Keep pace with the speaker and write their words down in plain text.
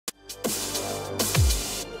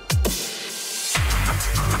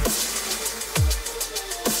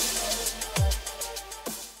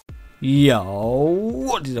Yo,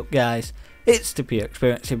 what is up guys? It's the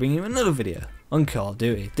PureExperiencee bringing you another video on Call of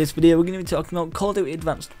Duty. This video we're going to be talking about Call of Duty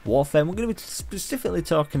Advanced Warfare, and we're going to be specifically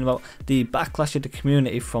talking about the backlash of the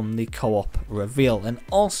community from the co-op reveal, and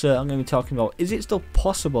also I'm going to be talking about, is it still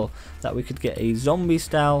possible that we could get a zombie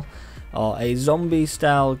style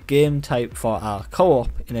game type for our co-op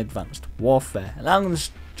in Advanced Warfare? And I'm going to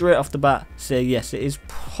straight off the bat say yes, it is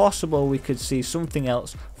possible we could see something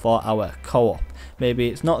else for our co-op. Maybe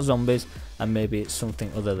it's not zombies, and maybe it's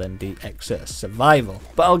something other than the Exercise Survival,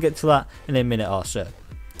 but I'll get to that in a minute or so.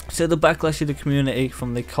 So the backlash of the community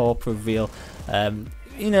from the co-op reveal, I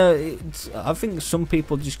think some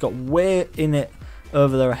people just got way in it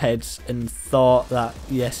over their heads and thought that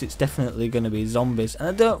yes, it's definitely going to be zombies, and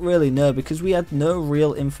I don't really know, because we had no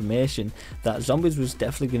real information that zombies was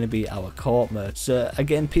definitely going to be our co-op mode. So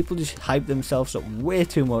again, people just hyped themselves up way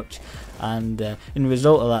too much, and in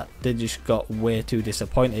result of that they just got way too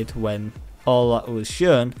disappointed when all that was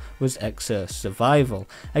shown was Exercise Survival.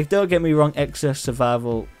 Like, don't get me wrong, Exercise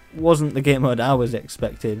Survival wasn't the game mode I was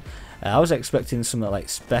expecting. I was expecting something like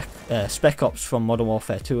Spec Ops from Modern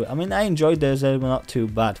Warfare 2. I mean, I enjoyed those, they were not too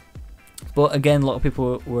bad. But again, a lot of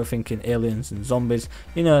people were thinking aliens and zombies.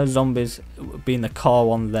 You know, zombies being the core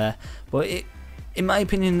one there. But in my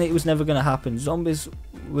opinion, it was never going to happen. Zombies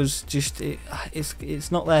was just,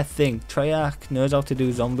 it's not their thing. Treyarch knows how to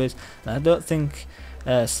do zombies, and I don't think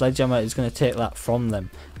Sledgehammer is going to take that from them.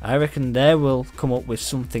 I reckon they will come up with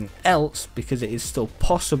something else, because it is still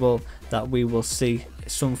possible that we will see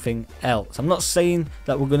something else. I'm not saying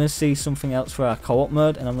that we're going to see something else for our co-op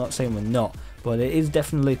mode, and I'm not saying we're not, but it is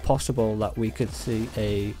definitely possible that we could see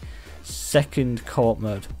a second co-op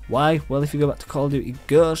mode. Why? Well, if you go back to Call of Duty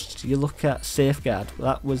Ghosts, you look at Safeguard.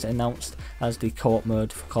 That was announced as the co-op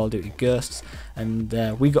mode for Call of Duty Ghosts, and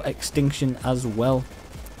we got Extinction as well,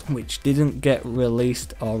 which didn't get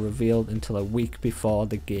released or revealed until a week before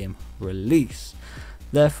the game release.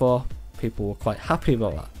 Therefore, people were quite happy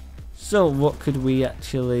about that. So what could we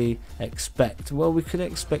actually expect? Well, we could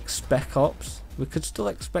expect Spec Ops, we could still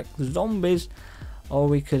expect zombies, or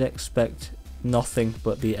we could expect nothing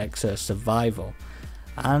but the Exercise Survival.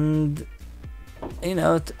 And you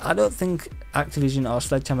know, I don't think Activision or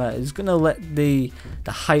Sledgehammer is going to let the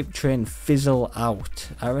hype train fizzle out.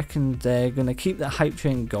 I reckon they're going to keep the hype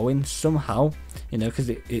train going somehow, you know, because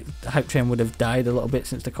the hype train would have died a little bit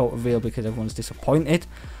since the co-op reveal, because everyone's disappointed,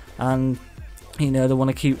 and you know, they want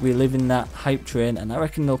to keep reliving that hype train, and I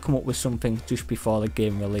reckon they'll come up with something just before the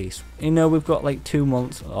game release. You know, we've got like 2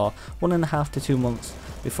 months or 1.5 to 2 months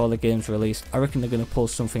before the game's released. I reckon they're going to pull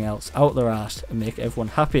something else out their arse and make everyone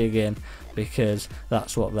happy again, because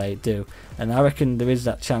that's what they do. And I reckon there is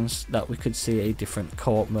that chance that we could see a different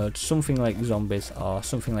co-op mode, something like zombies or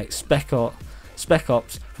something like Spec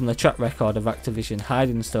Ops, from the track record of Activision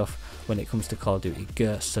hiding stuff when it comes to Call of Duty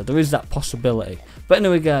Ghosts. So there is that possibility. But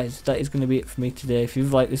anyway guys, that is going to be it for me today. If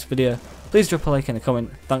you've liked this video, please drop a like and a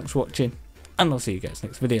comment. Thanks for watching, and I'll see you guys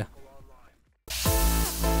next video.